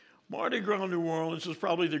Mardi Gras, New Orleans is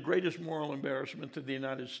probably the greatest moral embarrassment to the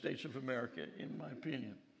United States of America, in my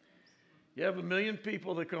opinion. You have 1 million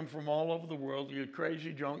people that come from all over the world. You get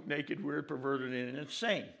crazy, drunk, naked, weird, perverted, and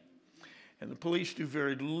insane. And the police do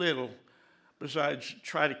very little besides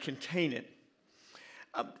try to contain it.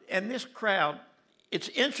 And this crowd, it's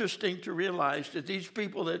interesting to realize that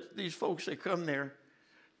these folks that come there,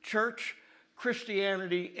 church,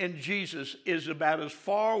 Christianity, and Jesus is about as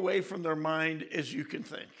far away from their mind as you can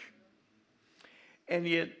think. And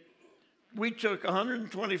yet, we took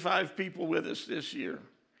 125 people with us this year.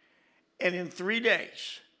 And in 3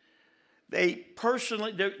 days, they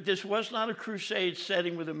personally, this was not a crusade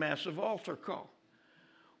setting with a massive altar call.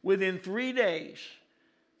 Within 3 days,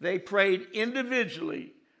 they prayed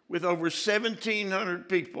individually with over 1,700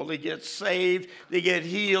 people. They get saved, they get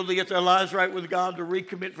healed, they get their lives right with God to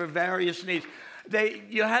recommit for various needs.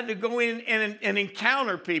 You had to go in and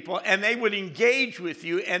encounter people, and they would engage with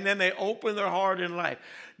you, and then they open their heart and life.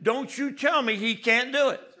 Don't you tell me he can't do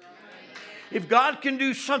it. If God can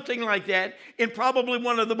do something like that in probably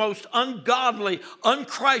one of the most ungodly,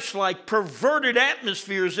 unchristlike, perverted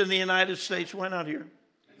atmospheres in the United States, why not here?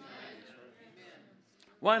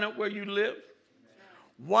 Why not where you live?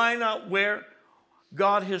 Why not where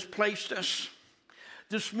God has placed us?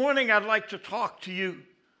 This morning I'd like to talk to you.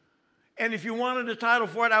 And if you wanted a title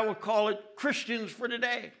for it, I would call it Christians for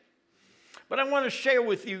Today. But I want to share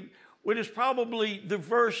with you what is probably the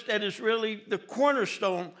verse that is really the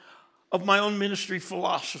cornerstone of my own ministry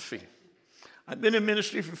philosophy. I've been in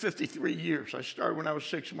ministry for 53 years. I started when I was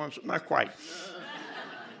 6 months, not quite.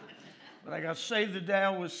 But I got saved the day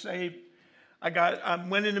I was saved. I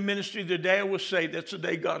went into ministry the day I was saved. That's the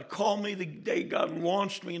day God called me, the day God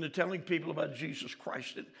launched me into telling people about Jesus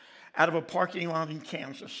Christ out of a parking lot in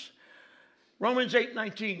Kansas. Romans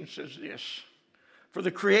 8:19 says this, "For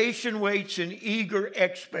the creation waits in eager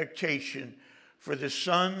expectation for the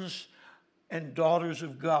sons and daughters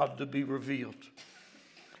of God to be revealed."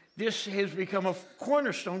 This has become a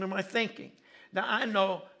cornerstone of my thinking. Now, I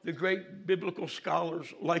know the great biblical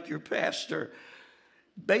scholars like your pastor.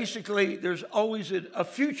 Basically, there's always a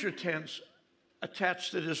future tense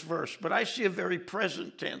attached to this verse, but I see a very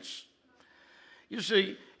present tense. You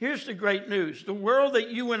see, here's the great news. The world that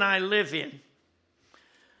you and I live in,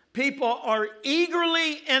 people are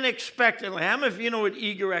eagerly and expectantly. How many of you know what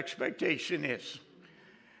eager expectation is?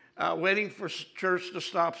 Waiting for church to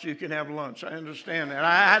stop so you can have lunch. I understand that.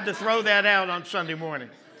 I had to throw that out on Sunday morning.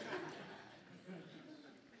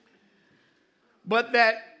 But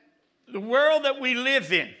the world that we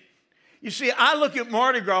live in, you see, I look at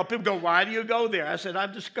Mardi Gras, people go, why do you go there? I said,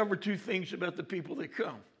 I've discovered two things about the people that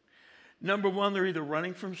come. Number one, they're either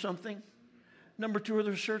running from something. Number two,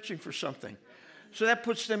 they're searching for something. So that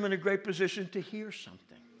puts them in a great position to hear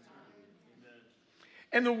something.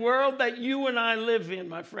 And the world that you and I live in,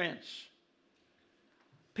 my friends,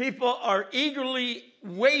 people are eagerly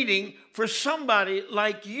waiting for somebody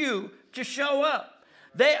like you to show up.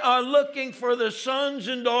 They are looking for the sons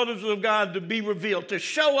and daughters of God to be revealed, to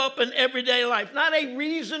show up in everyday life. Not a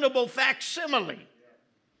reasonable facsimile,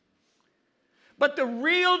 but the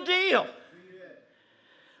real deal.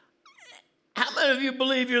 How many of you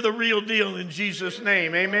believe you're the real deal in Jesus'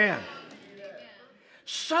 name? Amen.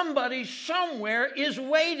 Somebody somewhere is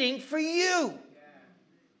waiting for you.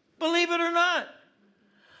 Believe it or not.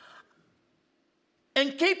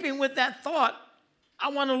 In keeping with that thought, I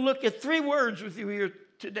want to look at 3 words with you here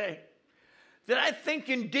today that I think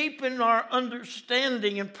can deepen our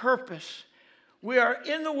understanding and purpose. We are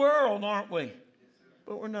in the world, aren't we?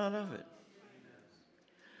 But we're not of it.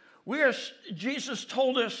 Jesus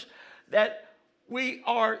told us that we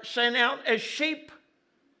are sent out as sheep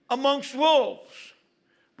amongst wolves,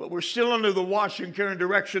 but we're still under the wash and care and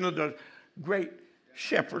direction of the great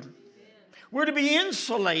shepherd. We're to be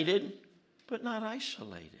insulated, but not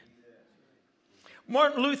isolated.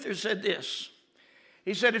 Martin Luther said this.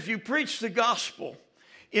 He said, if you preach the gospel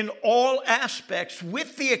in all aspects,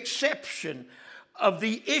 with the exception of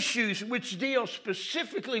the issues which deal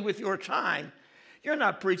specifically with your time, you're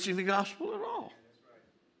not preaching the gospel at all.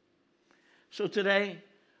 So today,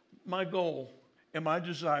 my goal and my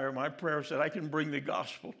desire, my prayer is that I can bring the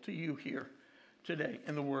gospel to you here today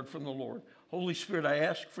in the word from the Lord. Holy Spirit, I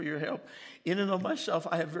ask for your help. In and of myself,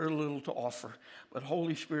 I have very little to offer. But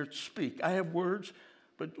Holy Spirit, speak. I have words,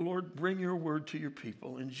 but Lord, bring your word to your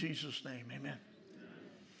people. In Jesus' name, amen.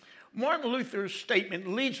 Martin Luther's statement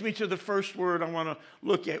leads me to the first word I want to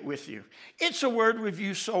look at with you. It's a word we've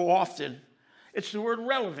used so often. It's the word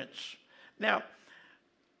relevance. Now,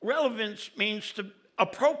 relevance means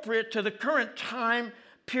appropriate to the current time,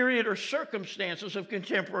 period, or circumstances of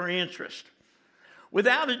contemporary interest.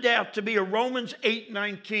 without a doubt, to be a Romans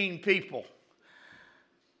 8:19 people.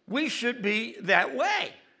 We should be that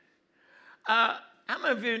way. How many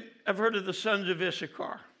of you have heard of the sons of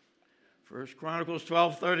Issachar? 1 Chronicles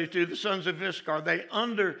 12:32, the sons of Issachar, they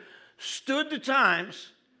understood the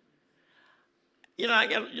times. You know, I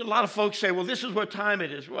get a lot of folks say, well, this is what time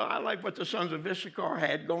it is. Well, I like what the sons of Issachar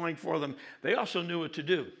had going for them. They also knew what to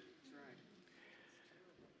do.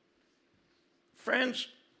 Friends,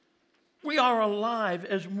 we are alive,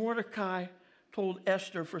 as Mordecai told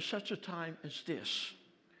Esther, for such a time as this.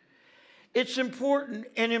 It's important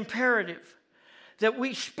and imperative that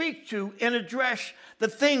we speak to and address the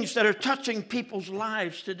things that are touching people's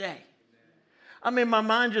lives today. I mean, my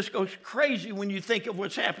mind just goes crazy when you think of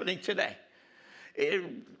what's happening today.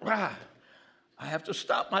 I have to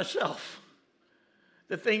stop myself.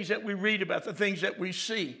 The things that we read about, the things that we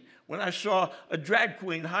see. When I saw a drag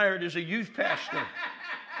queen hired as a youth pastor.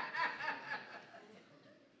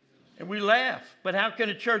 And we laugh. But how can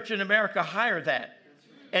a church in America hire that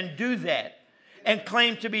and do that and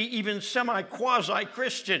claim to be even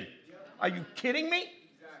semi-quasi-Christian? Are you kidding me?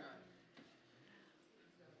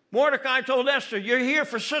 Mordecai told Esther, you're here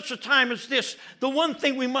for such a time as this. The one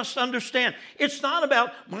thing we must understand, it's not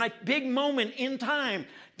about my big moment in time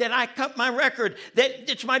that I cut my record,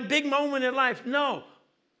 that it's my big moment in life. No.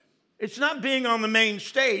 It's not being on the main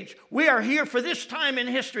stage. We are here for this time in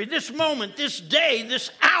history, this moment, this day,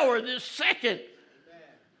 this hour, this second.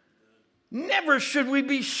 Never should we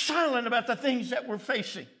be silent about the things that we're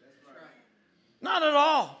facing. Not at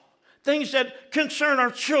all. Things that concern our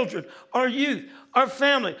children, our youth, our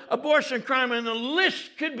family, abortion, crime, and the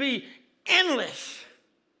list could be endless.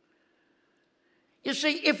 You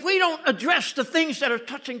see, if we don't address the things that are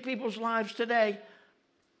touching people's lives today,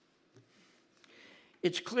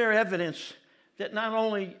 it's clear evidence that not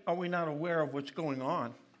only are we not aware of what's going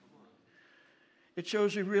on, it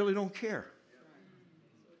shows we really don't care.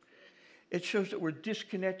 It shows that we're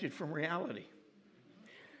disconnected from reality.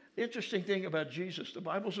 The interesting thing about Jesus, the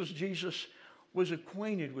Bible says Jesus was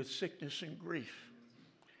acquainted with sickness and grief.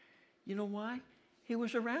 You know why? He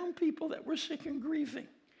was around people that were sick and grieving.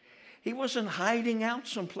 He wasn't hiding out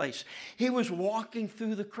someplace. He was walking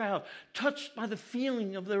through the crowd, touched by the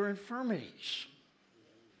feeling of their infirmities.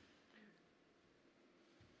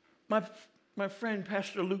 My friend,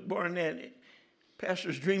 Pastor Luke Barnett,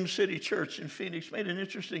 pastors Dream City Church in Phoenix, made an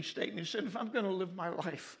interesting statement. He said, if I'm going to live my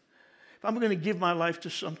life, if I'm going to give my life to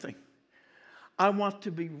something, I want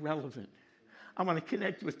to be relevant. I want to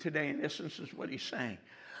connect with today, in essence, is what he's saying.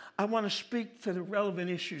 I want to speak to the relevant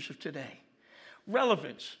issues of today.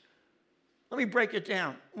 Relevance. Let me break it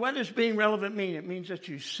down. What does being relevant mean? It means that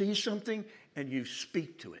you see something and you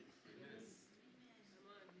speak to it.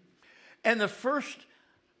 And the first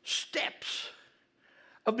steps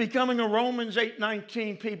of becoming a Romans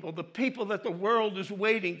 8:19 people, the people that the world is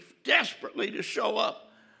waiting desperately to show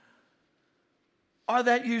up, are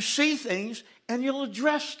that you see things and you'll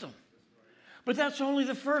address them. But that's only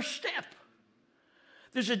the first step.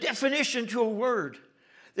 There's a definition to a word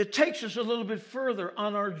that takes us a little bit further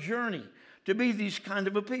on our journey to be these kind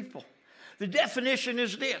of a people. The definition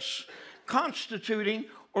is this: constituting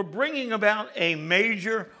or bringing about a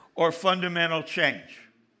major or fundamental change.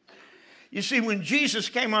 You see, when Jesus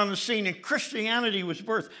came on the scene and Christianity was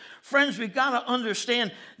birthed, friends, we've got to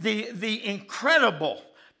understand the incredible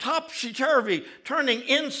topsy-turvy turning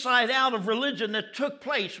inside out of religion that took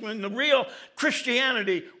place when the real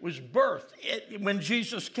Christianity was birthed, when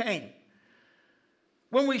Jesus came.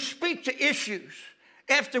 When we speak to issues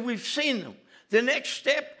after we've seen them, the next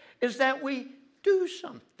step is that we do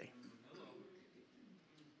something.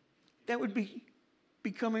 That would be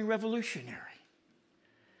becoming revolutionary.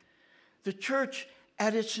 The church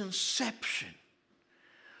at its inception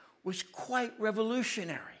was quite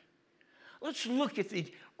revolutionary. Let's look at the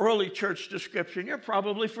early church description. You're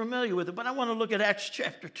probably familiar with it, but I want to look at Acts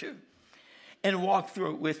chapter 2 and walk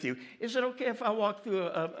through it with you. Is it okay if I walk through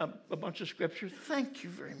a bunch of scripture? Thank you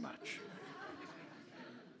very much.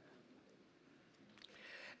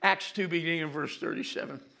 Acts 2, beginning in verse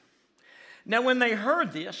 37. Now, when they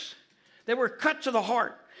heard this, they were cut to the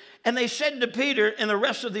heart. And they said to Peter and the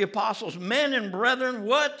rest of the apostles, men and brethren,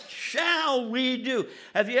 what shall we do?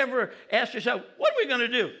 Have you ever asked yourself, what are we going to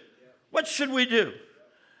do? What should we do?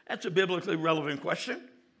 That's a biblically relevant question.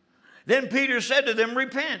 Then Peter said to them,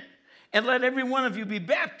 repent, and let every one of you be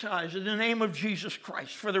baptized in the name of Jesus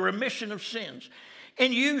Christ for the remission of sins.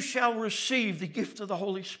 And you shall receive the gift of the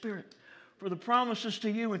Holy Spirit. For the promises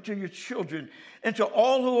to you and to your children and to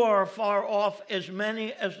all who are far off, as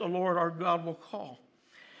many as the Lord our God will call.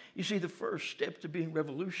 You see, the first step to being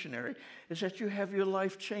revolutionary is that you have your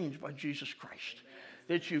life changed by Jesus Christ.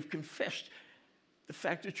 that you've confessed the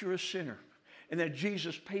fact that you're a sinner and that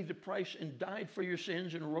Jesus paid the price and died for your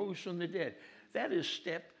sins and rose from the dead. That is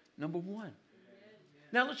step number one.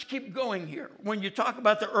 Now let's keep going here. When you talk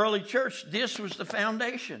about the early church, this was the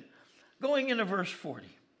foundation. Going into verse 40.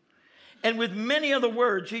 And with many other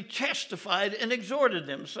words, he testified and exhorted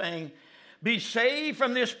them, saying, be saved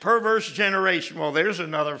from this perverse generation. Well, there's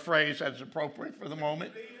another phrase that's appropriate for the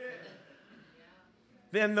moment.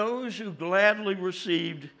 Then those who gladly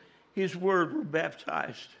received his word were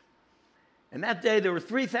baptized. And that day there were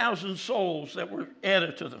 3,000 souls that were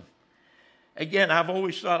added to them. Again, I've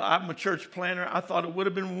always thought, I'm a church planner, I thought it would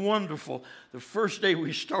have been wonderful the first day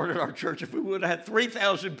we started our church if we would have had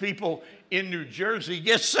 3,000 people in New Jersey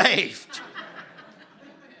get saved.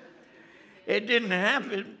 It didn't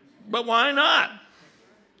happen, but why not?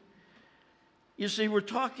 You see,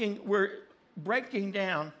 we're breaking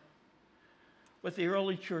down what the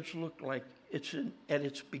early church looked like at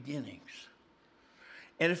its beginnings.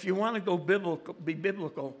 And if you want to be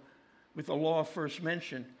biblical with the law first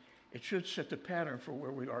mentioned, it should set the pattern for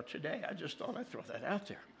where we are today. I just thought I'd throw that out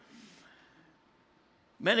there.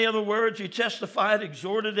 Many other words, he testified,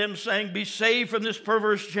 exhorted them, saying, be saved from this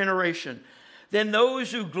perverse generation. Then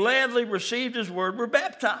those who gladly received his word were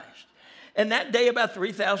baptized. And that day about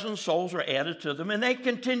 3,000 souls were added to them, and they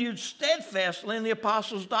continued steadfastly in the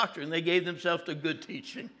apostles' doctrine. They gave themselves to good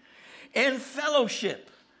teaching and fellowship.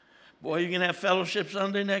 Boy, you're going to have fellowship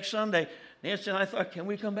Sunday next Sunday. Nancy and I thought, can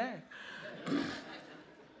we come back?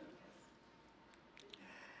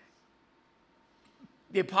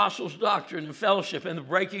 The apostles' doctrine and fellowship and the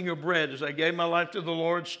breaking of bread. As I gave my life to the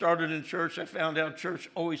Lord, started in church, I found out church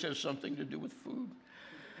always has something to do with food.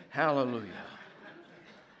 Hallelujah.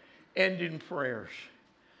 And in prayers.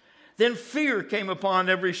 Then fear came upon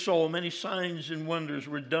every soul. Many signs and wonders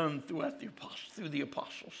were done through the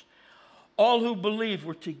apostles. All who believed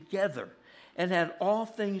were together and had all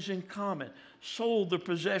things in common, sold their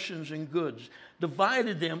possessions and goods,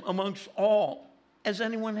 divided them amongst all as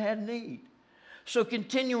anyone had need. So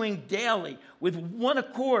continuing daily with one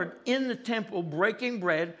accord in the temple, breaking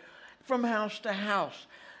bread from house to house,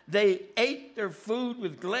 they ate their food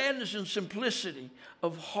with gladness and simplicity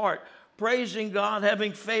of heart, praising God,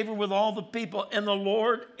 having favor with all the people. And the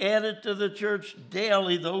Lord added to the church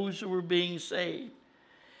daily those who were being saved.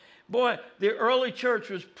 Boy, the early church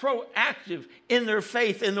was proactive in their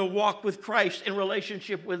faith, in their walk with Christ, in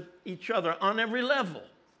relationship with each other on every level.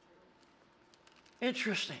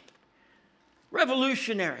 Interesting.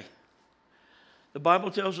 Revolutionary. The Bible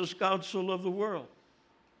tells us God so loved the world.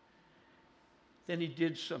 Then he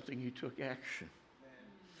did something. He took action.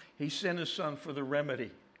 He sent his son for the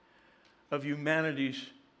remedy of humanity's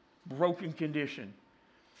broken condition.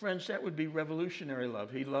 Friends, that would be revolutionary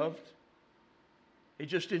love. He loved. He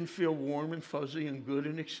just didn't feel warm and fuzzy and good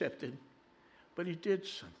and accepted. But he did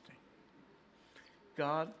something.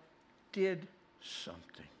 God did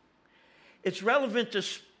something. It's relevant to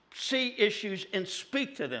see issues and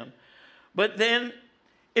speak to them. But then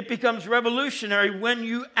it becomes revolutionary when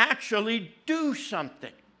you actually do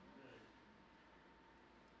something.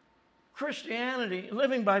 Christianity,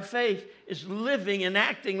 living by faith, is living and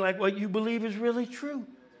acting like what you believe is really true.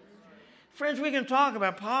 Friends, we can talk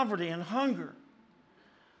about poverty and hunger,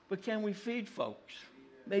 but can we feed folks?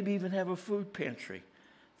 Maybe even have a food pantry.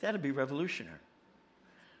 That'd be revolutionary.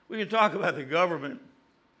 We can talk about the government,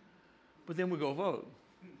 but then we go vote.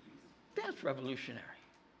 That's revolutionary.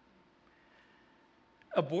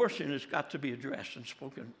 Abortion has got to be addressed and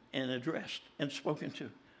spoken to.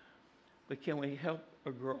 But can we help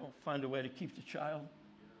a girl find a way to keep the child?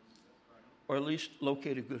 Or at least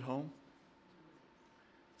locate a good home?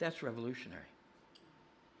 That's revolutionary.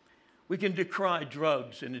 We can decry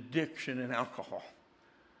drugs and addiction and alcohol.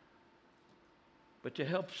 But to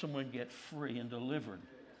help someone get free and delivered,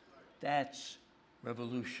 that's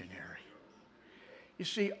revolutionary. You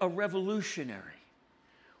see, a revolutionary,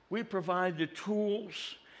 we provide the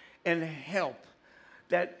tools and help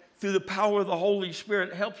that through the power of the Holy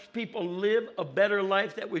Spirit helps people live a better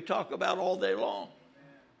life that we talk about all day long.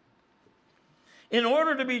 In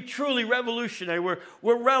order to be truly revolutionary,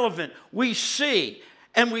 we're relevant. We see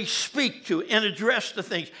and we speak to and address the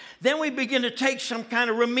things. Then we begin to take some kind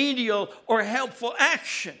of remedial or helpful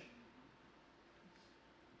action.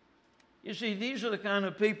 You see, these are the kind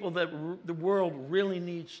of people that the world really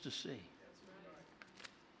needs to see.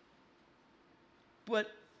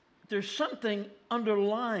 But there's something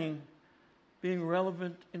underlying being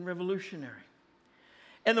relevant and revolutionary.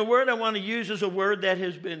 And the word I want to use is a word that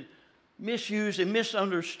has been misused and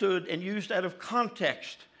misunderstood and used out of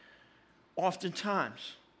context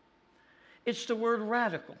oftentimes. It's the word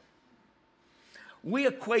radical. we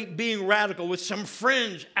equate being radical with some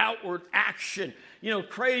fringe outward action,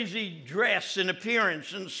 crazy dress and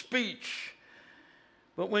appearance and speech.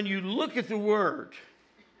 But when you look at the word,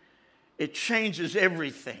 it changes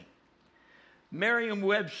everything.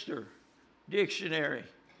 Merriam-Webster dictionary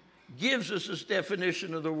gives us this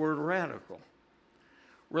definition of the word radical: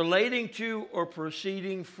 relating to or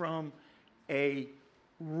proceeding from a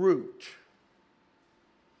root.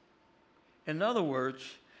 In other words,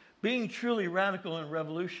 being truly radical and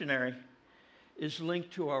revolutionary is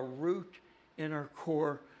linked to our root and our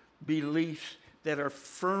core beliefs that are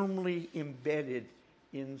firmly embedded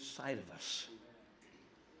inside of us.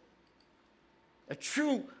 A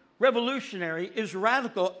true revolutionary is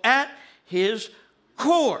radical at his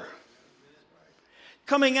core.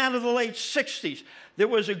 Coming out of the late 60s, there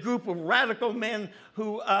was a group of radical men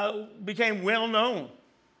who became well known.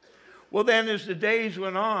 Well, then as the days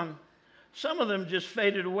went on, some of them just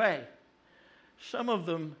faded away. Some of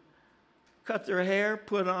them cut their hair,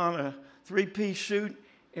 put on a three-piece suit,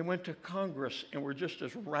 and went to Congress and were just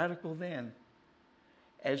as radical then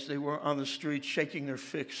as they were on the streets shaking their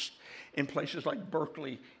fists in places like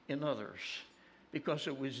Berkeley and others, because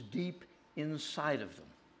it was deep inside of them.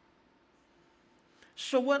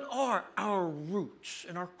 So what are our roots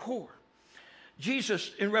and our core?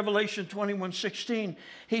 Jesus, in Revelation 21:16,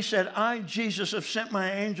 he said, I, Jesus, have sent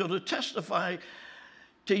my angel to testify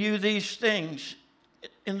to you these things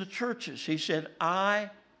in the churches. He said, I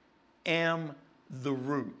am the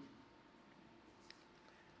root.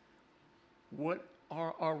 What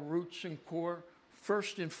are our roots and core?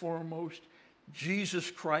 First and foremost, Jesus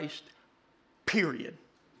Christ, period.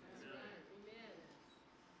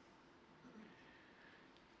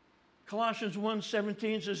 Colossians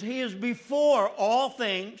 1:17 says, he is before all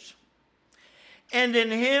things, and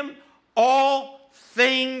in him all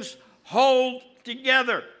things hold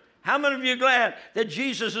together. How many of you are glad that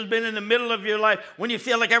Jesus has been in the middle of your life when you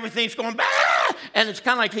feel like everything's going, bah! And it's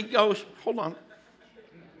kind of like he goes, hold on.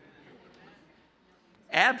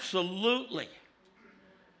 Absolutely.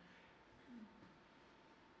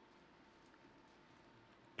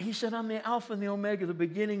 He said, I'm the Alpha and the Omega, the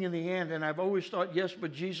beginning and the end. And I've always thought, yes,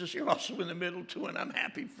 but Jesus, you're also in the middle too, and I'm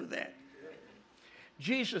happy for that.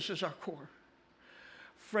 Jesus is our core.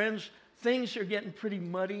 Friends, things are getting pretty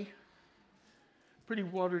muddy, pretty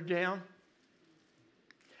watered down.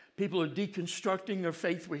 People are deconstructing their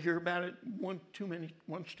faith. We hear about it once too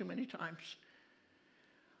many times.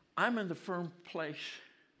 I'm in the firm place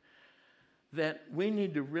that we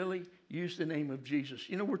need to really use the name of Jesus.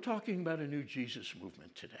 We're talking about a new Jesus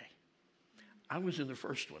movement today. I was in the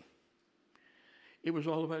first one. It was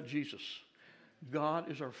all about Jesus.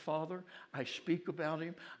 God is our Father. I speak about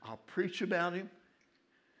him. I'll preach about him.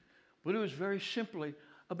 But it was very simply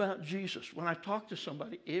about Jesus. When I talked to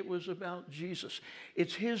somebody, it was about Jesus.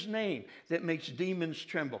 It's his name that makes demons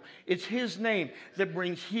tremble. It's his name that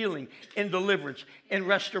brings healing and deliverance and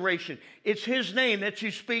restoration. It's his name that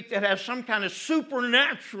you speak that has some kind of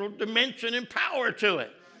supernatural dimension and power to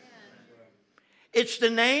it. It's the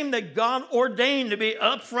name that God ordained to be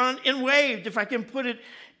up front and waved, if I can put it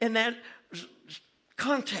in that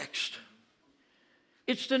context.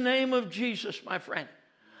 It's the name of Jesus, my friend.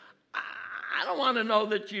 I don't want to know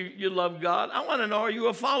that you love God. I want to know, are you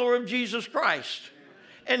a follower of Jesus Christ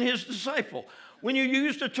and his disciple? When you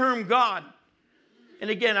use the term God,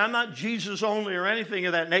 and again, I'm not Jesus only or anything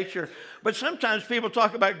of that nature, but sometimes people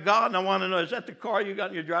talk about God, and I want to know, is that the car you got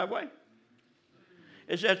in your driveway?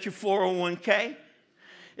 Is that your 401k?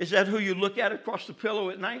 Is that who you look at across the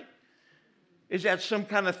pillow at night? Is that some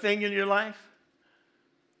kind of thing in your life?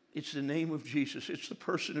 It's the name of Jesus. It's the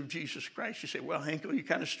person of Jesus Christ. You say, well, Hinkle, you're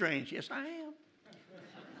kind of strange. Yes, I am.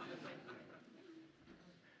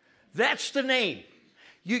 That's the name.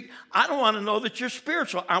 I don't want to know that you're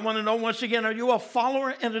spiritual. I want to know, once again, are you a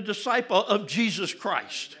follower and a disciple of Jesus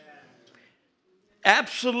Christ?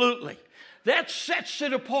 Absolutely. That sets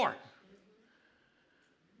it apart.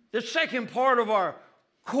 The second part of our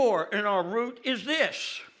core and our root is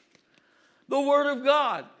this: the Word of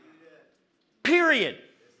God. Period.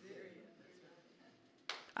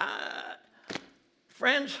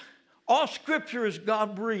 Friends, all Scripture is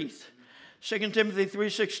God-breathed. 2 Timothy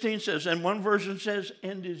 3:16 says, and one version says,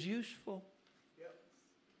 and is useful. Yep.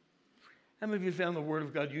 How many of you found the Word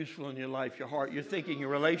of God useful in your life, your heart, your thinking, your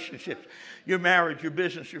relationships, your marriage, your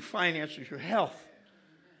business, your finances, your health?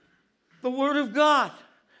 The Word of God.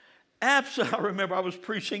 Absolutely. I remember I was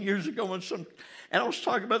preaching years ago and I was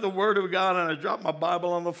talking about the Word of God, and I dropped my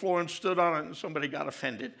Bible on the floor and stood on it, and somebody got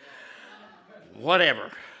offended.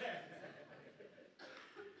 Whatever.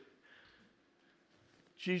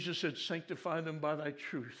 Jesus said, sanctify them by thy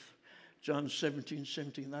truth. John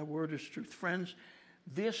 17:17, thy word is truth. Friends,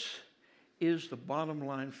 this is the bottom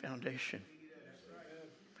line foundation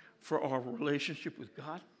for our relationship with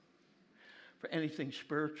God, for anything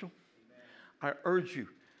spiritual. I urge you,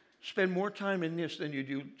 spend more time in this than you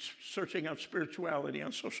do searching out spirituality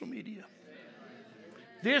on social media.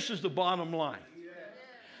 This is the bottom line.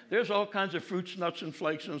 There's all kinds of fruits, nuts, and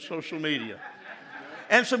flakes on social media.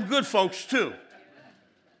 And some good folks, too.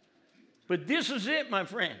 But this is it, my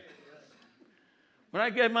friend. When I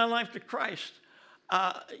gave my life to Christ,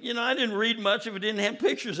 I didn't read much if it didn't have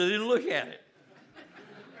pictures. I didn't look at it.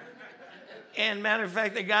 And matter of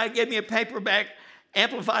fact, the guy gave me a paperback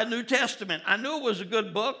Amplified New Testament. I knew it was a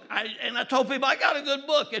good book, and I told people, I got a good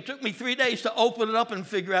book. It took me 3 days to open it up and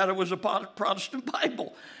figure out it was a Protestant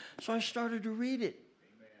Bible. So I started to read it.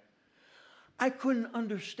 I couldn't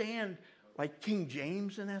understand, like King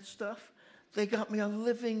James and that stuff. They got me a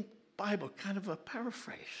living Bible, kind of a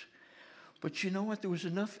paraphrase. But you know what? There was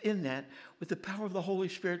enough in that, with the power of the Holy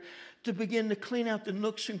Spirit, to begin to clean out the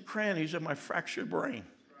nooks and crannies of my fractured brain.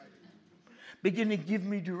 Begin to give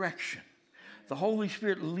me direction. The Holy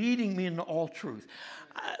Spirit leading me into all truth.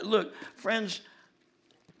 Look, friends,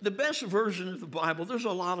 the best version of the Bible, there's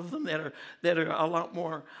a lot of them that are a lot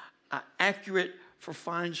more accurate for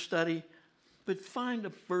fine study. But find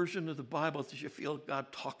a version of the Bible that you feel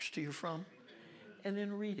God talks to you from, and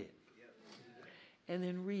then read it. And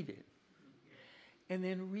then read it. And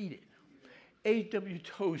then read it. A.W.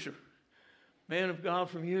 Tozer, man of God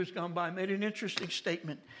from years gone by, made an interesting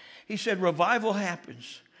statement. He said, revival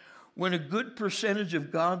happens when a good percentage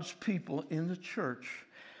of God's people in the church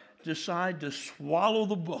decide to swallow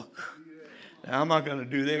the book. Now, I'm not going to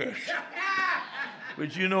do this,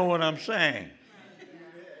 but you know what I'm saying.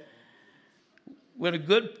 When a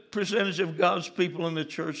good percentage of God's people in the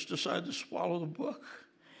church decide to swallow the book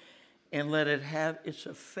and let it have its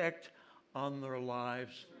effect on their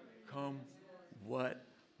lives, come what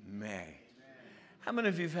may. How many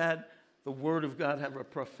of you have had the Word of God have a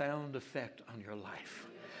profound effect on your life?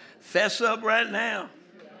 Fess up right now.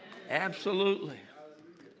 Absolutely.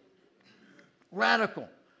 Radical.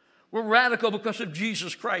 We're radical because of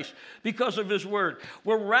Jesus Christ, because of His Word.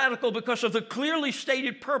 We're radical because of the clearly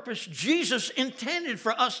stated purpose Jesus intended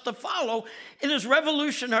for us to follow in His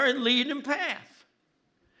revolutionary lead and path.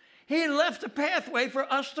 He left a pathway for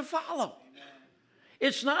us to follow.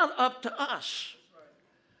 It's not up to us.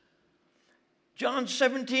 John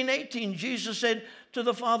 17:18, Jesus said to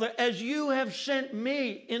the Father, as you have sent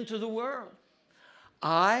me into the world,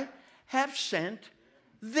 I have sent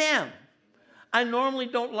them. I normally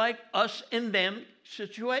don't like us and them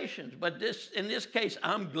situations, but in this case,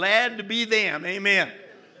 I'm glad to be them. Amen.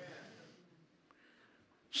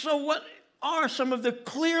 So what are some of the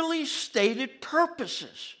clearly stated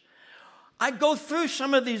purposes? I go through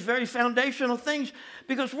some of these very foundational things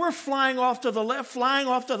because we're flying off to the left, flying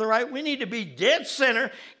off to the right. We need to be dead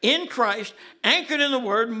center in Christ, anchored in the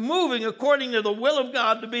Word, moving according to the will of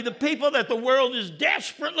God to be the people that the world is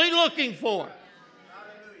desperately looking for.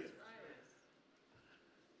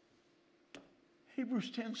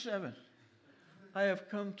 Hebrews 10:7. I have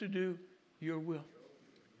come to do your will.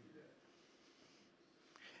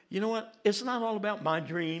 You know what? It's not all about my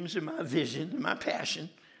dreams and my vision and my passion.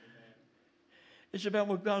 It's about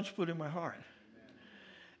what God's put in my heart.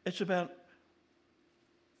 It's about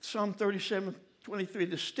Psalm 37:23.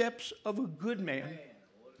 The steps of a good man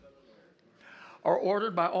are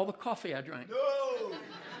ordered by all the coffee I drank.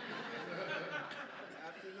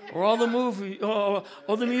 Or all the movie, or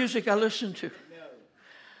the music I listened to.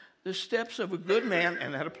 The steps of a good man,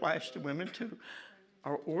 and that applies to women too,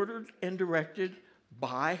 are ordered and directed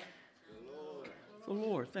by the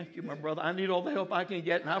Lord. Thank you, my brother. I need all the help I can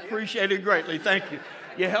get, and I appreciate it greatly. Thank you.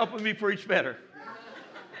 You're helping me preach better.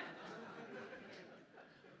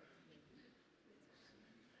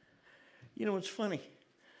 You know, it's funny.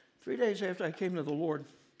 3 days after I came to the Lord,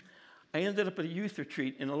 I ended up at a youth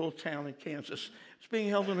retreat in a little town in Kansas. It's being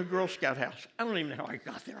held in a Girl Scout house. I don't even know how I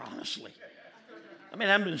got there, honestly. I mean,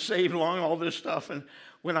 I've been saved long, all this stuff, and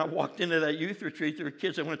when I walked into that youth retreat, there were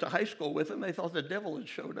kids I went to high school with, and they thought the devil had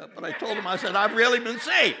showed up. But I told them, I said, I've really been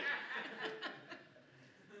saved.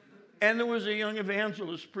 And there was a young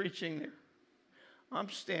evangelist preaching there. I'm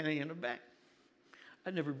standing in the back.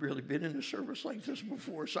 I'd never really been in a service like this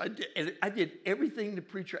before, so I did everything the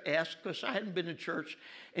preacher asked because I hadn't been in church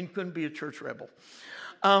and couldn't be a church rebel.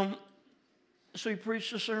 So he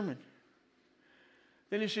preached a sermon.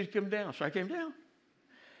 Then he said, come down. So I came down.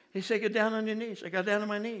 He said, get down on your knees. I got down on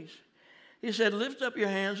my knees. He said, lift up your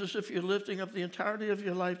hands as if you're lifting up the entirety of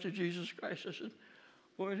your life to Jesus Christ. I said,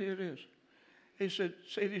 Lord, here it is. He said,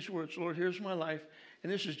 say these words, Lord, here's my life.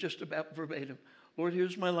 And this is just about verbatim. Lord,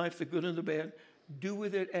 here's my life, the good and the bad. Do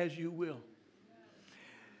with it as you will.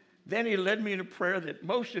 Then he led me in a prayer that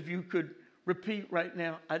most of you could repeat right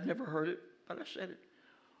now. I'd never heard it, but I said it.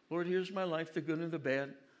 Lord, here's my life, the good and the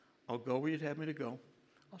bad. I'll go where you'd have me to go.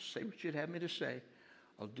 I'll say what you'd have me to say.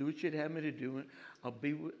 I'll do what you'd have me to do. I'll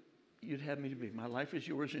be what you'd have me to be. My life is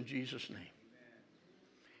yours in Jesus' name.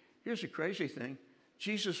 Here's the crazy thing.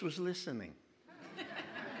 Jesus was listening.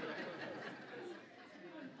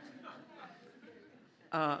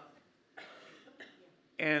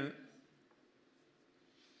 And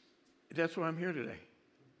that's why I'm here today.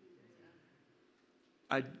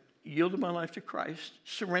 I yielded my life to Christ,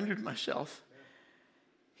 surrendered myself.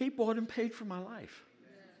 He bought and paid for my life.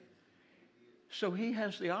 So he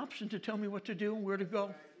has the option to tell me what to do and where to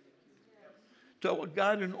go, to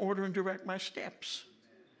guide and order and direct my steps.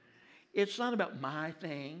 It's not about my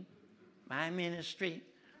thing, my ministry,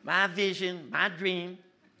 my vision, my dream.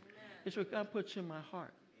 It's what God puts in my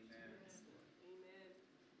heart.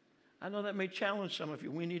 I know that may challenge some of you.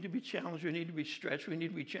 We need to be challenged. We need to be stretched. We need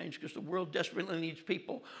to be changed because the world desperately needs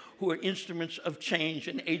people who are instruments of change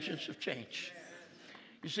and agents of change.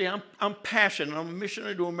 You see, I'm passionate. I'm a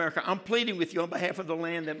missionary to America. I'm pleading with you on behalf of the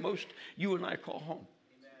land that most you and I call home.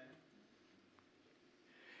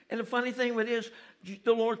 And the funny thing with it is,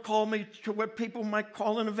 the Lord called me to what people might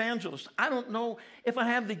call an evangelist. I don't know if I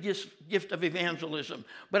have the gift of evangelism,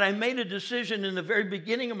 but I made a decision in the very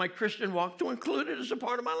beginning of my Christian walk to include it as a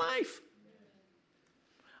part of my life.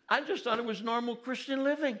 I just thought it was normal Christian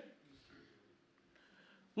living.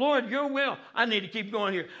 Lord, your will. I need to keep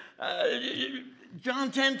going here.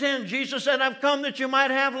 John 10:10, Jesus said, I've come that you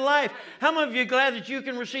might have life. How many of you are glad that you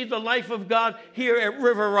can receive the life of God here at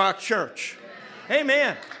River Rock Church?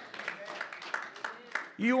 Amen.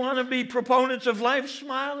 You want to be proponents of life?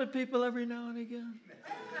 Smile at people every now and again.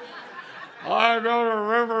 I go to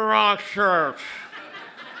River Rock Church.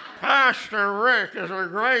 Pastor Rick is a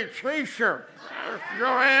great teacher.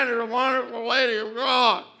 Joanne is a wonderful lady of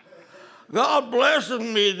God. God blesses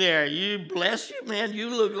me there. You bless you, man. You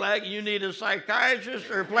look like you need a psychiatrist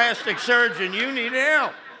or a plastic surgeon. You need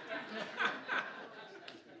help.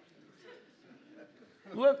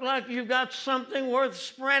 Look like you've got something worth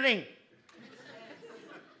spreading.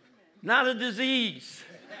 Not a disease.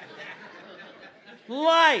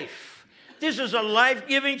 Life. This is a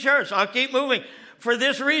life-giving church. I'll keep moving. For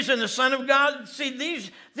this reason, the Son of God,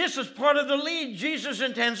 this is part of the lead Jesus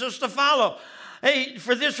intends us to follow. Hey,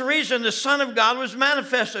 for this reason, the Son of God was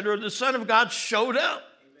manifested, or the Son of God showed up,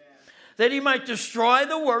 that he might destroy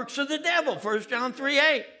the works of the devil, 1 John 3:8.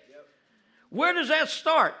 Yep. Where does that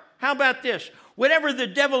start? How about this? Whatever the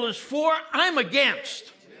devil is for, I'm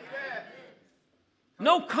against.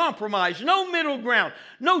 No compromise, no middle ground,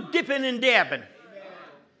 no dipping and dabbing.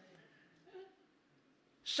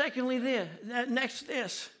 Secondly,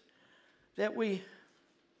 that we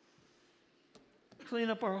clean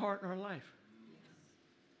up our heart and our life.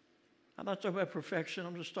 I'm not talking about perfection.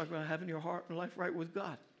 I'm just talking about having your heart and life right with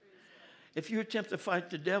God. If you attempt to fight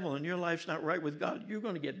the devil and your life's not right with God, you're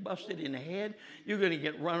going to get busted in the head. You're going to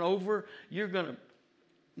get run over. You're going to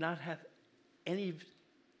not have any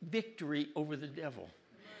victory over the devil.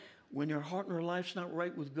 When your heart and your life's not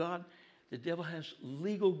right with God, the devil has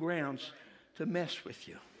legal grounds to mess with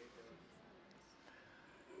you.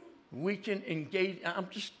 We can engage. I'm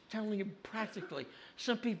just telling you practically.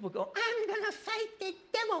 Some people go, I'm going to fight the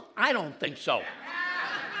devil. I don't think so.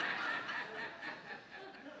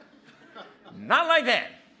 Not like that.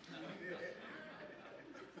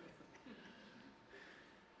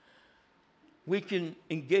 We can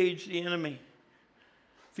engage the enemy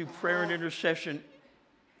through prayer and intercession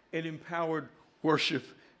and empowered worship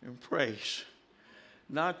and praise.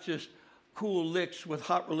 Not just cool licks with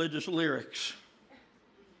hot religious lyrics.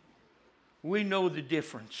 We know the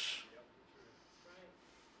difference.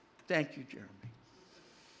 Thank you, Jeremy.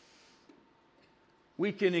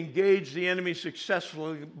 We can engage the enemy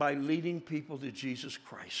successfully by leading people to Jesus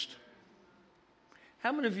Christ.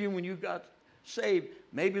 How many of you, when you got saved,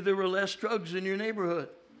 maybe there were less drugs in your neighborhood?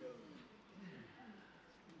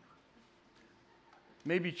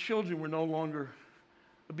 Maybe children were no longer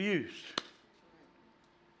abused.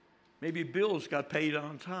 Maybe bills got paid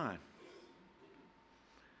on time.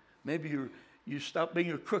 Maybe you stopped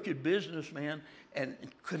being a crooked businessman and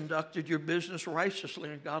conducted your business righteously,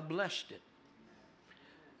 and God blessed it.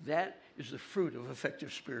 That is the fruit of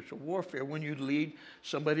effective spiritual warfare when you lead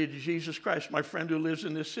somebody to Jesus Christ. My friend who lives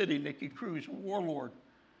in this city, Nicky Cruz, a warlord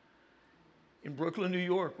in Brooklyn, New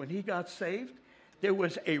York, when he got saved, there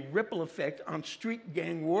was a ripple effect on street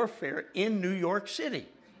gang warfare in New York City.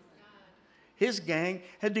 his gang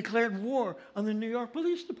had declared war on the New York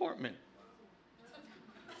Police Department.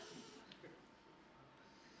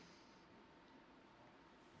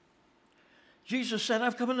 Jesus said,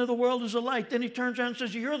 I've come into the world as a light. Then he turns around and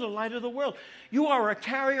says, you're the light of the world. You are a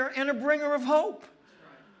carrier and a bringer of hope.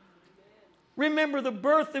 Remember, the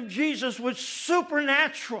birth of Jesus was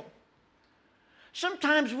supernatural.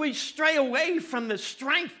 Sometimes we stray away from the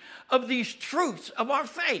strength of these truths of our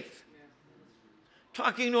faith.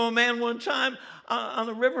 Talking to a man one time on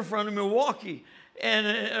the riverfront in Milwaukee, and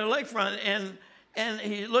lakefront, and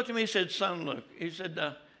he looked at me and said, son, look, he said,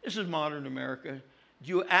 this is modern America. Do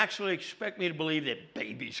you actually expect me to believe that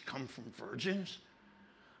babies come from virgins?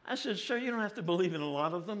 I said, sir, you don't have to believe in a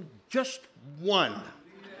lot of them, just one.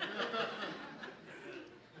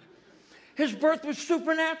 His birth was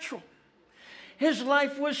supernatural. His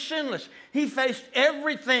life was sinless. He faced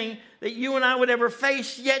everything that you and I would ever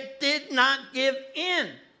face, yet did not give in.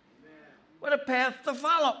 What a path to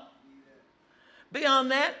follow. Beyond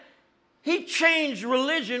that, he changed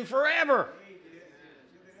religion forever.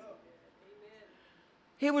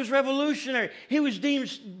 He was revolutionary. He was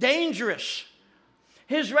deemed dangerous.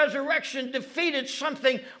 His resurrection defeated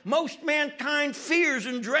something most mankind fears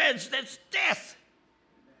and dreads, that's death.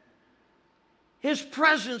 His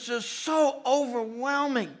presence is so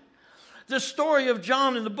overwhelming. The story of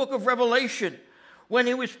John in the book of Revelation, when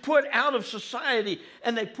he was put out of society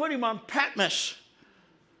and they put him on Patmos,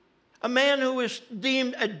 a man who was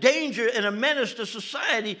deemed a danger and a menace to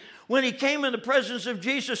society. When he came in the presence of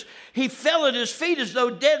Jesus, he fell at his feet as though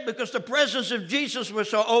dead because the presence of Jesus was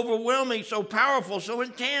so overwhelming, so powerful, so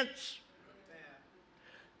intense.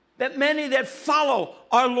 That many that follow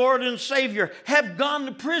our Lord and Savior have gone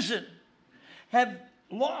to prison, have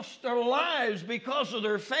lost their lives because of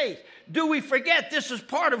their faith. Do we forget this is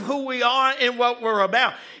part of who we are and what we're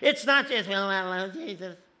about? It's not just, well, I love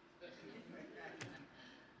Jesus.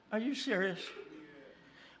 Are you serious?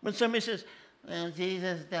 When somebody says, well,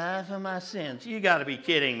 Jesus died for my sins, you got to be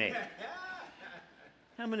kidding me.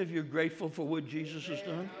 How many of you are grateful for what Jesus has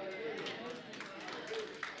done?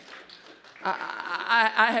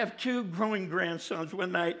 I have two growing grandsons.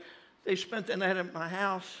 One night, they spent the night at my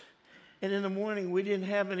house, and in the morning, we didn't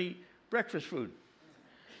have any breakfast food.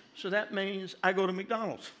 So that means I go to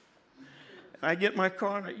McDonald's. I get my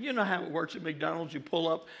car, and you know how it works at McDonald's. You pull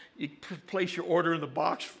up, you place your order in the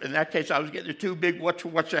box. In that case, I was getting the two big what's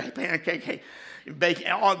a pancake,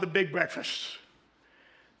 bacon, all the big breakfasts.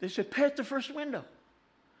 They said, pay at the first window.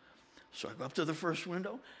 So I go up to the first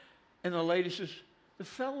window, and the lady says, the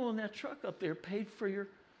fellow in that truck up there paid for your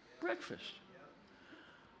breakfast.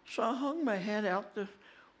 So I hung my head out the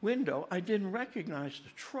window. I didn't recognize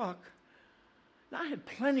the truck. Now, I had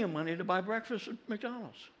plenty of money to buy breakfast at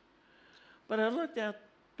McDonald's. But I looked out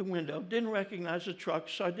the window, didn't recognize the truck,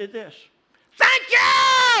 so I did this. Thank you!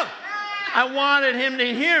 I wanted him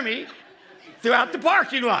to hear me throughout the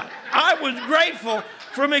parking lot. I was grateful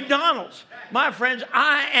for McDonald's. My friends,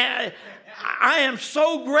 I am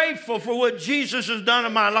so grateful for what Jesus has done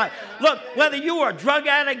in my life. Look, whether you are a drug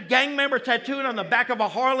addict, gang member tattooed on the back of a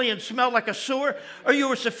Harley and smelled like a sewer, or you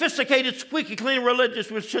were sophisticated, squeaky clean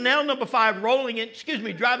religious with Chanel No. 5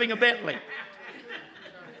 driving a Bentley.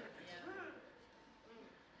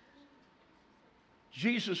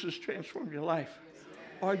 Jesus has transformed your life.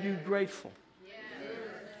 Are you grateful?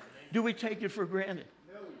 Do we take it for granted?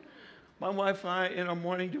 My wife and I, in our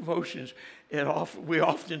morning devotions, we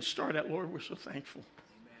often start out, Lord, we're so thankful.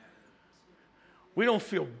 We don't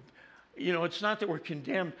feel, it's not that we're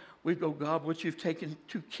condemned. We go, God, what you've taken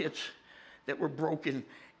two kids that were broken,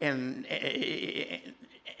 and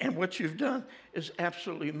what you've done is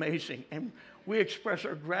absolutely amazing. And we express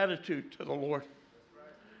our gratitude to the Lord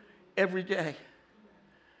every day.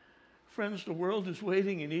 Friends, the world is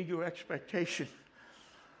waiting in eager expectation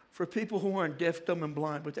for people who aren't deaf, dumb, and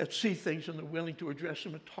blind, but that see things and they're willing to address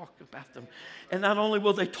them and talk about them. And not only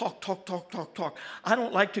will they talk. I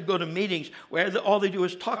don't like to go to meetings where all they do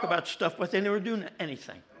is talk about stuff, but they never do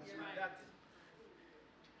anything.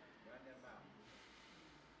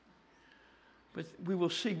 But we will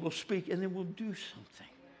see, we'll speak, and then we'll do something.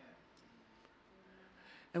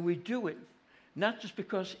 And we do it not just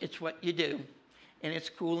because it's what you do, and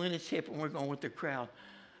it's cool and it's hip and we're going with the crowd,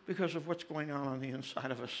 because of what's going on the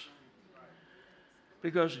inside of us.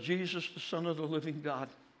 Because Jesus, the Son of the living God,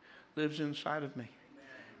 lives inside of me.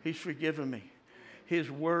 He's forgiven me.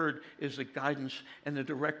 His word is the guidance and the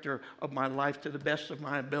director of my life to the best of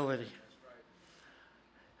my ability.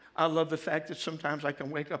 I love the fact that sometimes I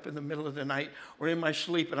can wake up in the middle of the night or in my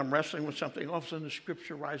sleep and I'm wrestling with something. All of a sudden the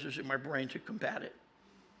scripture rises in my brain to combat it.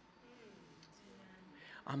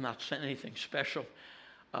 I'm not saying anything special.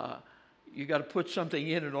 You got to put something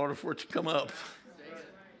in order for it to come up.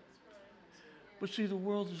 But see, the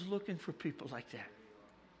world is looking for people like that.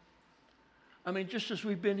 I mean, just as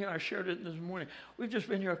we've been here, I shared it this morning. We've just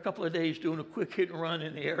been here a couple of days doing a quick hit and run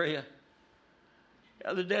in the area. The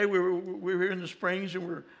other day, we were here in the Springs, and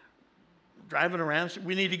we're driving around. So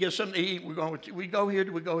we need to get something to eat. We go here?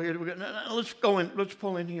 Do we go here? No, let's go in. Let's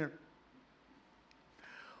pull in here.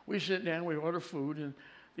 We sit down. We order food, and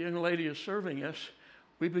the young lady is serving us.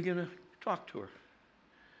 We begin to talk to her.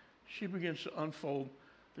 She begins to unfold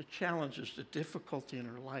the challenges, the difficulty in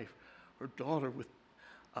her life. Her daughter with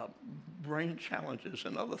brain challenges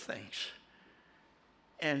and other things.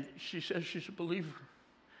 And she says she's a believer.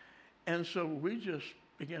 And so we just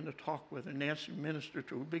began to talk with her. Nancy ministered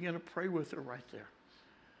to her. We began to pray with her right there.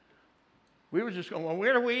 We were just going, well,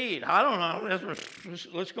 where do we eat? I don't know.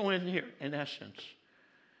 Let's go in here. In essence,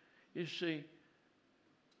 you see,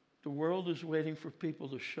 the world is waiting for people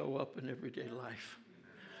to show up in everyday life.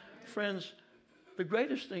 Friends, the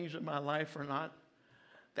greatest things in my life are not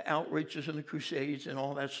the outreaches and the crusades and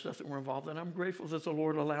all that stuff that we're involved in. I'm grateful that the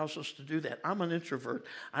Lord allows us to do that. I'm an introvert.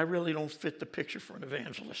 I really don't fit the picture for an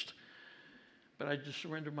evangelist. But I just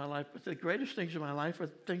surrendered my life. But the greatest things in my life are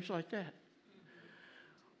things like that.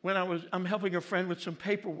 When I'm helping a friend with some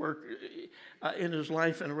paperwork in his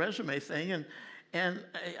life and a resume thing, and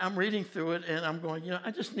I'm reading through it, and I'm going,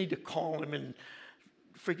 I just need to call him and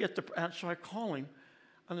forget so I call him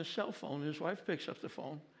on the cell phone. His wife picks up the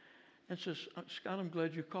phone and says, Scott, I'm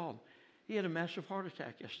glad you called. He had a massive heart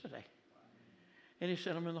attack yesterday. And he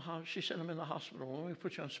said, she said, I'm in the hospital. Well, let me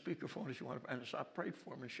put you on speakerphone if you want to. And so I prayed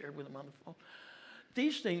for him and shared with him on the phone.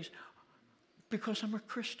 These things, because I'm a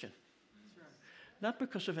Christian. Not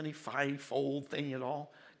because of any fivefold thing at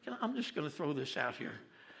all. I'm just going to throw this out here.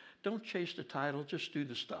 Don't chase the title, just do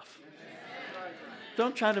the stuff.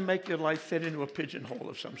 Don't try to make your life fit into a pigeonhole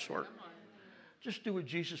of some sort. Just do what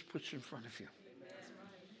Jesus puts in front of you.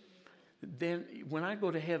 Then when I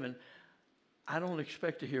go to heaven, I don't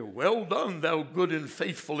expect to hear, well done, thou good and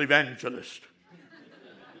faithful evangelist.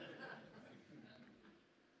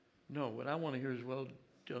 No, what I want to hear is, well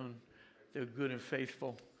done, thou good and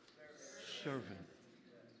faithful servant.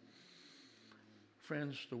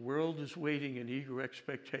 Friends, the world is waiting in eager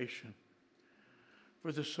expectation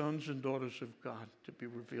for the sons and daughters of God to be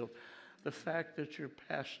revealed. The fact that your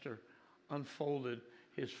pastor unfolded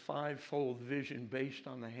his fivefold vision based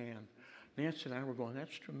on the hand. Nancy and I were going,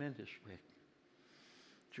 that's tremendous, Rick.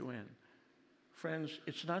 Joanne. Friends,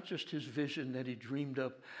 it's not just his vision that he dreamed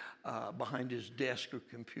up behind his desk or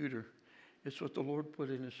computer. It's what the Lord put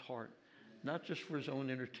in his heart, not just for his own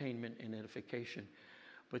entertainment and edification,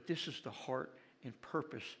 but this is the heart and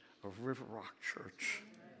purpose of River Rock Church.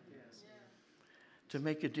 Yes. To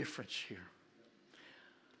make a difference here.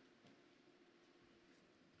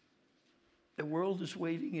 The world is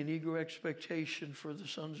waiting in eager expectation for the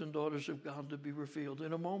sons and daughters of God to be revealed.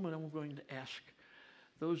 In a moment, I'm going to ask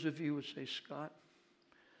those of you who say, Scott,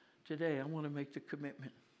 today I want to make the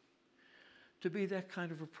commitment to be that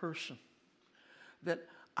kind of a person, that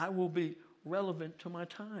I will be relevant to my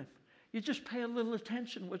time. You just pay a little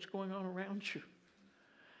attention to what's going on around you.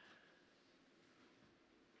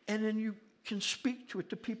 And then you can speak to it,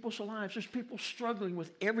 to people's lives. There's people struggling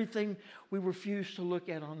with everything we refuse to look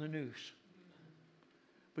at on the news.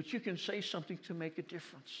 But you can say something to make a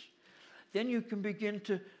difference. Then you can begin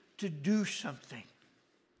to do something.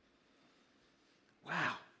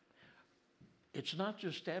 Wow. It's not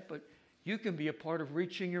just that, but you can be a part of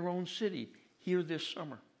reaching your own city here this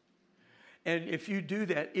summer. And if you do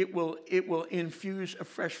that, it will infuse a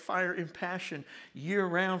fresh fire and passion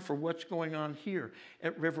year-round for what's going on here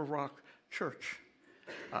at River Rock Church.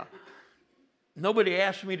 Nobody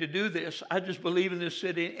asked me to do this. I just believe in this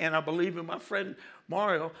city, and I believe in my friend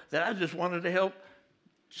Mario, that I just wanted to help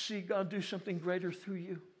see God do something greater through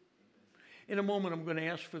you. In a moment, I'm going to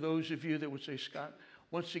ask for those of you that would say, Scott,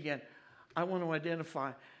 once again, I want to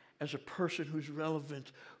identify as a person who's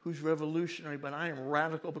relevant, who's revolutionary, but I am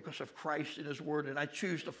radical because of Christ and his word, and I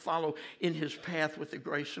choose to follow in his path with the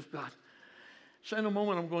grace of God. So in a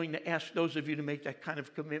moment, I'm going to ask those of you to make that kind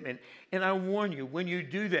of commitment. And I warn you, when you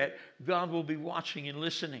do that, God will be watching and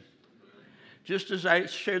listening. Just as I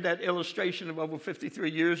shared that illustration of over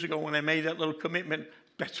 53 years ago when I made that little commitment,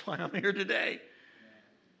 that's why I'm here today.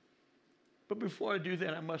 But before I do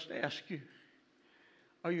that, I must ask you,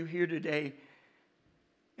 are you here today?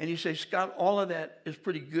 And you say, Scott, all of that is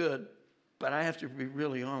pretty good, but I have to be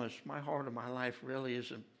really honest. My heart and my life really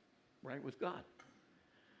isn't right with God.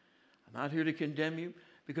 I'm not here to condemn you,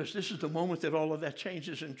 because this is the moment that all of that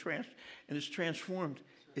changes and is transformed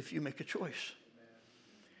if you make a choice.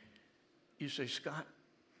 You say, Scott,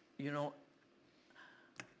 you know,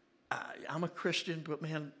 I'm a Christian, but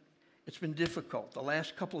man, it's been difficult. The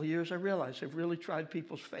last couple of years, I realized I've really tried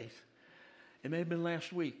people's faith. It may have been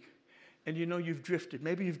last week. And you know you've drifted.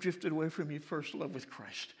 Maybe you've drifted away from your first love with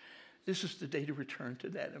Christ. This is the day to return to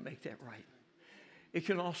that and make that right. It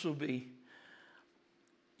can also be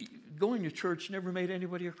going to church never made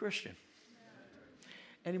anybody a Christian.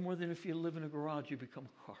 Any more than if you live in a garage, you become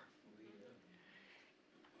a car.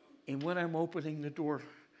 And what I'm opening the door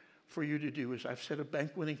for you to do is I've set a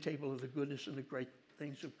banqueting table of the goodness and the great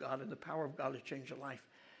things of God and the power of God to change your life.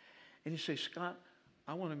 And you say, Scott,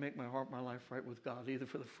 I want to make my heart, my life right with God, either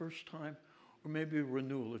for the first time or maybe a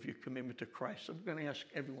renewal of your commitment to Christ. I'm going to ask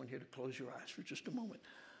everyone here to close your eyes for just a moment.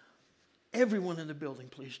 Everyone in the building,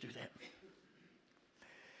 please do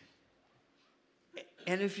that.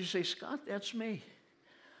 And if you say, Scott, that's me.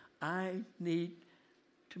 I need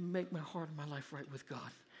to make my heart and my life right with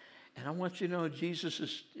God. And I want you to know Jesus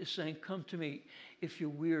is saying, come to me if you're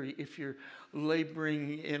weary, if you're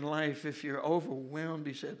laboring in life, if you're overwhelmed.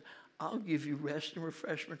 He said, I'll give you rest and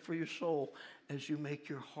refreshment for your soul as you make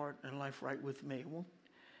your heart and life right with me. Well,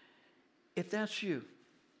 if that's you,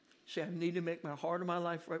 say, I need to make my heart and my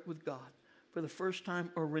life right with God for the first time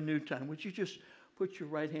or renewed time. Would you just put your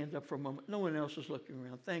right hand up for a moment? No one else is looking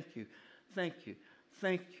around. Thank you. Thank you.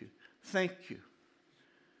 Thank you. Thank you.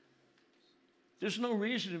 There's no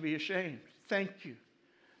reason to be ashamed. Thank you.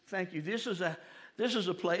 Thank you. This is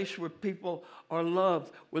a place where people are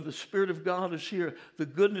loved, where the Spirit of God is here, the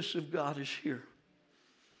goodness of God is here.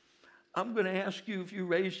 I'm going to ask you, if you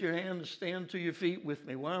raise your hand, to stand to your feet with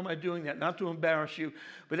me. Why am I doing that? Not to embarrass you,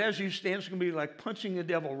 but as you stand, it's going to be like punching the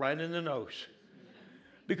devil right in the nose.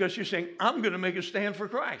 Because you're saying, I'm going to make a stand for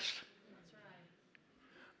Christ.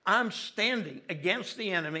 I'm standing against the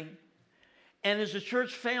enemy. And as a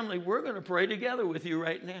church family, we're going to pray together with you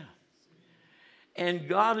right now. And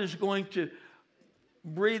God is going to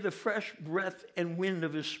breathe a fresh breath and wind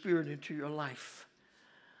of His Spirit into your life.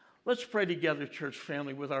 Let's pray together, church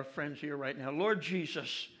family, with our friends here right now. Lord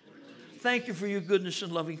Jesus, thank you for your goodness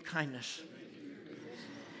and loving kindness.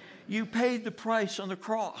 You paid the price on the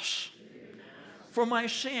cross for my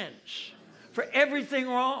sins, for everything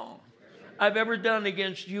wrong I've ever done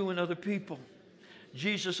against you and other people.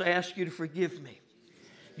 Jesus, I ask you to forgive me.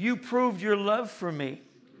 You proved your love for me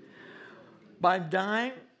by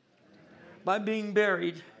dying, by being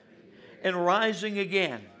buried, and rising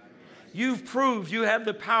again. You've proved you have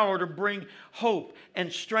the power to bring hope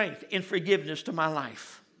and strength and forgiveness to my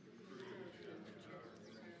life.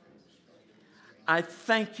 I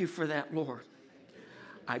thank you for that, Lord.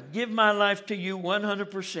 I give my life to you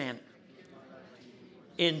 100%.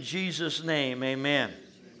 In Jesus' name, amen.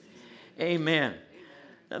 Amen.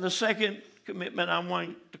 Now, the second commitment I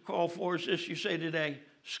want to call for is this. You say today,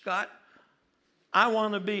 Scott, I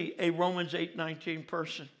want to be a Romans 8:19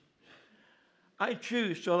 person. I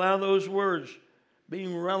choose to allow those words,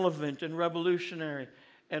 being relevant and revolutionary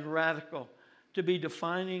and radical, to be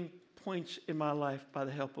defining points in my life by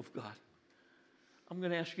the help of God. I'm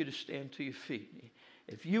going to ask you to stand to your feet.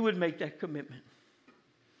 If you would make that commitment.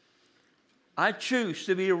 I choose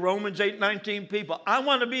to be a Romans 8:19 people. I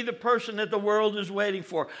want to be the person that the world is waiting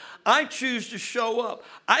for. I choose to show up.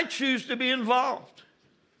 I choose to be involved.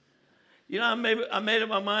 You know, I made up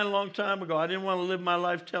my mind a long time ago. I didn't want to live my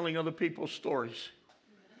life telling other people's stories.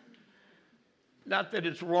 Not that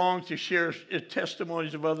it's wrong to share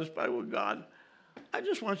testimonies of others, but with God, I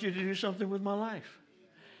just want you to do something with my life.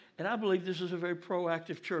 And I believe this is a very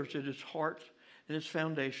proactive church at its heart and its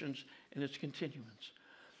foundations and its continuance.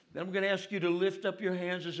 Then I'm going to ask you to lift up your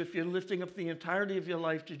hands as if you're lifting up the entirety of your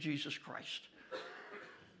life to Jesus Christ.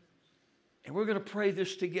 And we're going to pray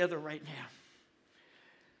this together right now.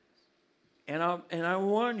 And I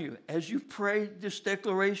warn you, as you pray this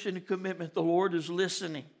declaration and commitment, the Lord is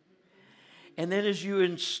listening. And then as you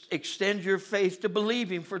extend your faith to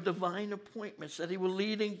believe Him for divine appointments, that He will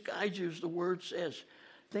lead and guide you, as the Word says,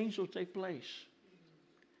 things will take place.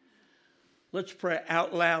 Let's pray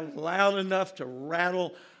out loud, loud enough to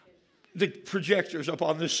rattle the projectors up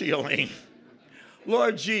on the ceiling.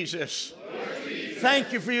 Lord Jesus,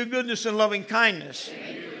 thank you for your goodness and loving kindness.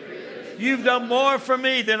 You've done more for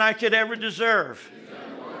me than I could ever deserve.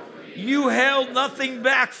 You held nothing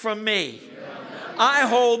back from me. I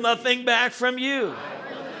hold nothing back from you.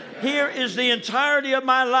 Here is the entirety of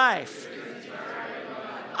my life.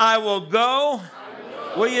 I will go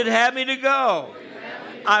where you'd have me to go.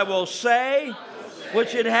 I will say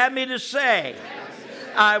what you'd have me to say.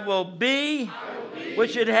 I will be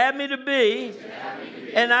what you'd have me to be.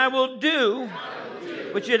 And I will do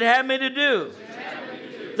what you'd have me to do.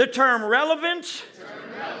 The term relevant,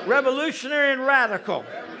 revolutionary, and radical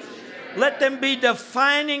Let them be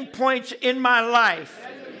defining points in my life.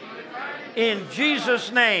 In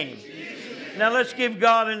Jesus' name. Now let's give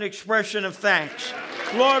God an expression of thanks.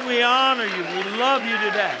 Lord, we honor you. We love you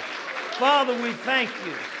today. Father, we thank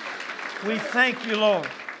you. We thank you, Lord.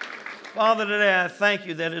 Father, today I thank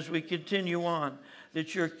you that as we continue on,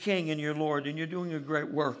 that you're King and you're Lord and you're doing a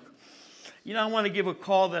great work. You know, I want to give a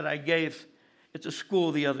call that I gave at the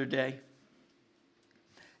school the other day.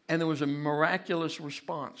 And there was a miraculous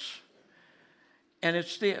response. And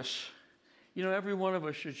it's this. You know, every one of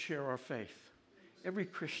us should share our faith. Every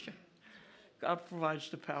Christian. God provides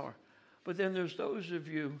the power. But then there's those of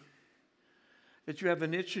you that you have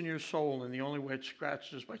an itch in your soul, and the only way it's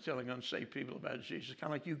scratched is by telling unsaved people about Jesus. Kind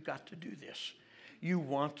of like, you've got to do this. You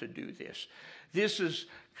want to do this. This is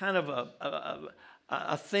kind of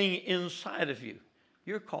a thing inside of you.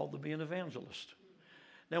 You're called to be an evangelist.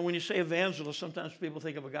 Now, when you say evangelist, sometimes people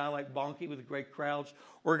think of a guy like Bonke with great crowds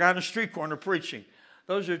or a guy on a street corner preaching.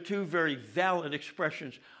 Those are two very valid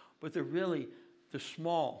expressions, but they're really the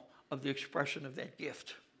small of the expression of that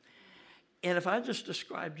gift. And if I just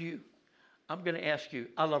described you, I'm going to ask you,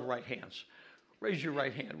 I love right hands. Raise your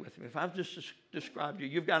right hand with me. If I've just described you,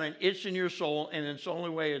 you've got an itch in your soul, and it's the only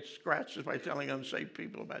way it's scratched is by telling unsaved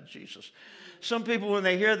people about Jesus. Some people, when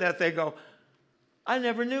they hear that, they go, I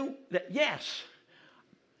never knew that. Yes.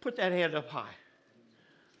 Put that hand up high.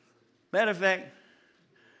 Matter of fact,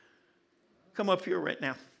 come up here right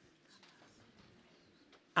now.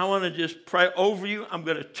 I want to just pray over you. I'm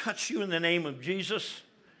going to touch you in the name of Jesus.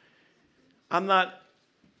 I'm not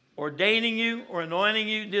ordaining you or anointing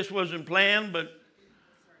you. This wasn't planned, but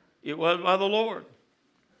it was by the Lord.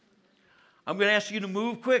 I'm going to ask you to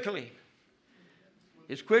move quickly.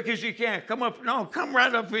 As quick as you can. Come up. No, come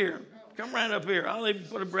right up here. Come right up here. I'll even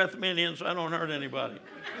put a breath mint in so I don't hurt anybody.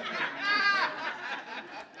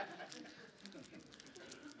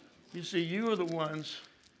 You see, you are the ones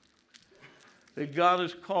that God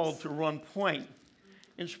has called to run point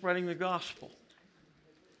in spreading the gospel.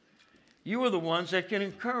 You are the ones that can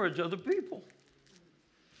encourage other people.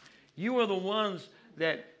 You are the ones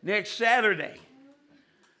that next Saturday,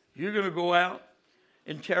 you're going to go out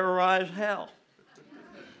and terrorize hell.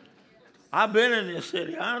 I've been in this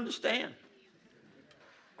city. I understand.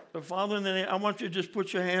 But Father, in the name, I want you to just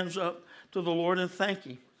put your hands up to the Lord and thank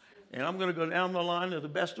Him. And I'm going to go down the line to the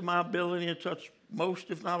best of my ability and touch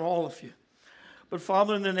most, if not all of you. But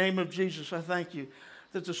Father, in the name of Jesus, I thank you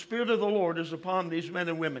that the Spirit of the Lord is upon these men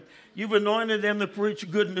and women. You've anointed them to preach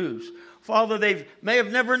good news. Father, they may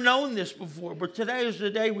have never known this before, but today is the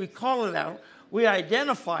day we call it out. We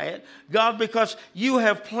identify it, God, because you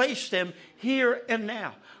have placed them here and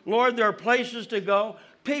now. Lord, there are places to go,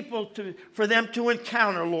 people for them to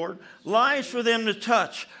encounter, Lord, lives for them to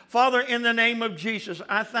touch. Father, in the name of Jesus,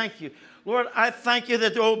 I thank you. Lord, I thank you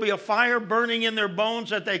that there will be a fire burning in their bones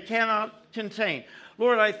that they cannot contain.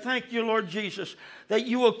 Lord, I thank you, Lord Jesus, that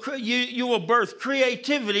you will birth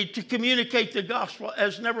creativity to communicate the gospel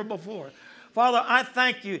as never before. Father, I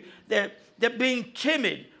thank you that being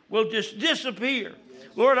timid will just disappear.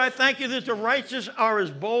 Lord, I thank you that the righteous are as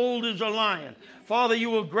bold as a lion. Father, you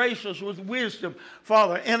will grace us with wisdom,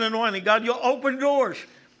 Father, and anointing. God, you'll open doors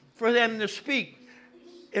for them to speak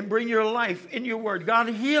and bring your life in your word. God,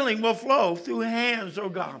 healing will flow through hands, oh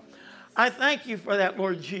God. I thank you for that,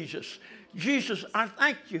 Lord Jesus. Jesus, I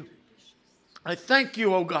thank you. I thank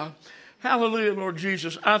you, oh God. Hallelujah, Lord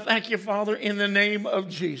Jesus. I thank you, Father, in the name of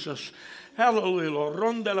Jesus. Hallelujah, Lord.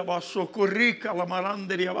 Ronda la basso corrica la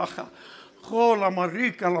maranderia baja. Jola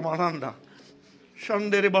marica la maranda.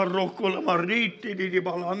 Shandere barroco la mariti di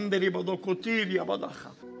balanderi badocotiria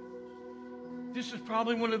badaja. This is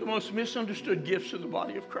probably one of the most misunderstood gifts of the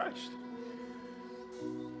body of Christ.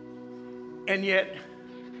 And yet,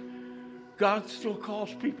 God still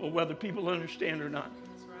calls people, whether people understand or not.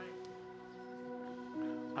 That's right.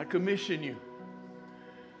 I commission you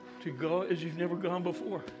to go as you've never gone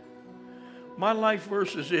before. My life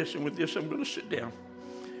verse is this, and with this I'm going to sit down.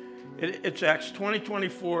 It's Acts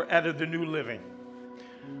 20:24 out of the New Living.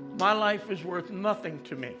 My life is worth nothing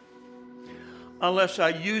to me unless I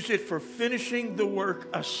use it for finishing the work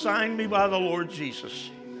assigned me by the Lord Jesus.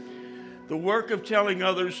 The work of telling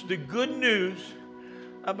others the good news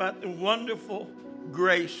about the wonderful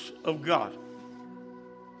grace of God.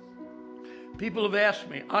 People have asked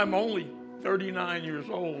me, I'm only 39 years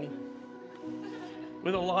old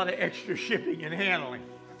with a lot of extra shipping and handling.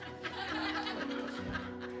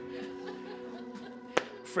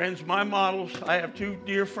 Friends, my models, I have two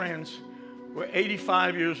dear friends who are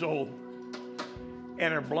 85 years old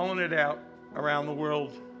and are blowing it out around the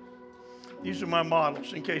world. These are my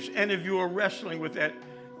models in case any of you are wrestling with that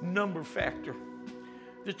number factor.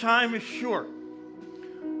 The time is short.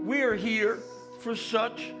 We are here for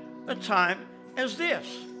such a time as this.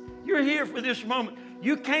 You're here for this moment.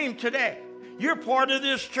 You came today. You're part of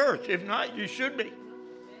this church. If not, you should be.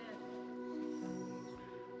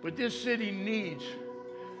 But this city needs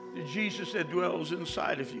the Jesus that dwells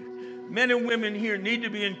inside of you. Men and women here need to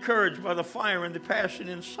be encouraged by the fire and the passion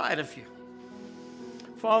inside of you.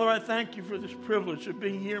 Father, I thank you for this privilege of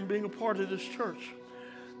being here and being a part of this church.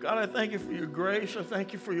 God, I thank you for your grace. I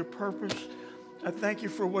thank you for your purpose. I thank you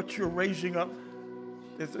for what you're raising up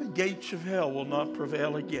that the gates of hell will not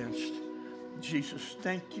prevail against. Jesus,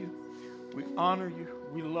 thank you. We honor you.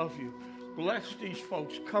 We love you. Bless these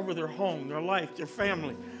folks. Cover their home, their life, their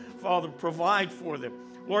family. Father, provide for them.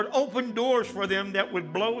 Lord, open doors for them that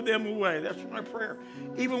would blow them away. That's my prayer.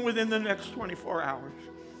 Even within the next 24 hours.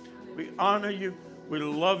 We honor you. We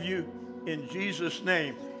love you. In Jesus'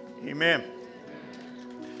 name, amen.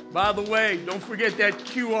 By the way, don't forget that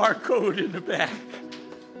QR code in the back.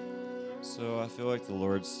 So I feel like the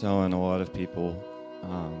Lord's telling a lot of people,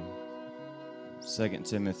 2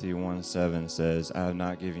 Timothy 1:7 says, I have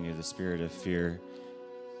not given you the spirit of fear,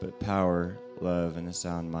 but power, love, and a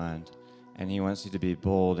sound mind. And he wants you to be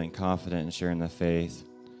bold and confident in sharing the faith.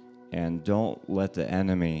 And don't let the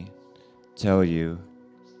enemy tell you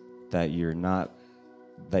that you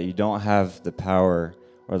don't have the power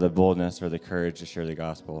or the boldness or the courage to share the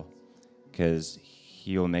gospel, because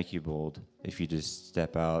he will make you bold if you just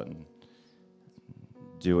step out and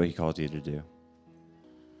do what he calls you to do.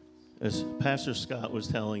 As Pastor Scott was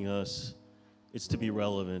telling us, it's to be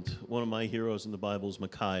relevant. One of my heroes in the Bible is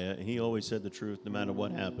Micaiah, and he always said the truth no matter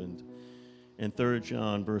what happened. In 3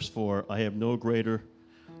 John, verse 4, I have no greater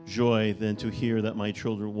joy than to hear that my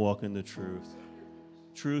children walk in the truth.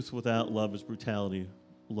 Truth without love is brutality.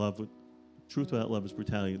 Truth without love is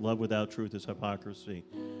brutality. Love without truth is hypocrisy.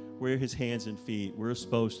 We're his hands and feet. We're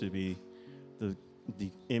supposed to be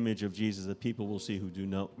the image of Jesus that people will see who do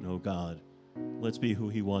not know God. Let's be who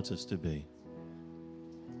he wants us to be.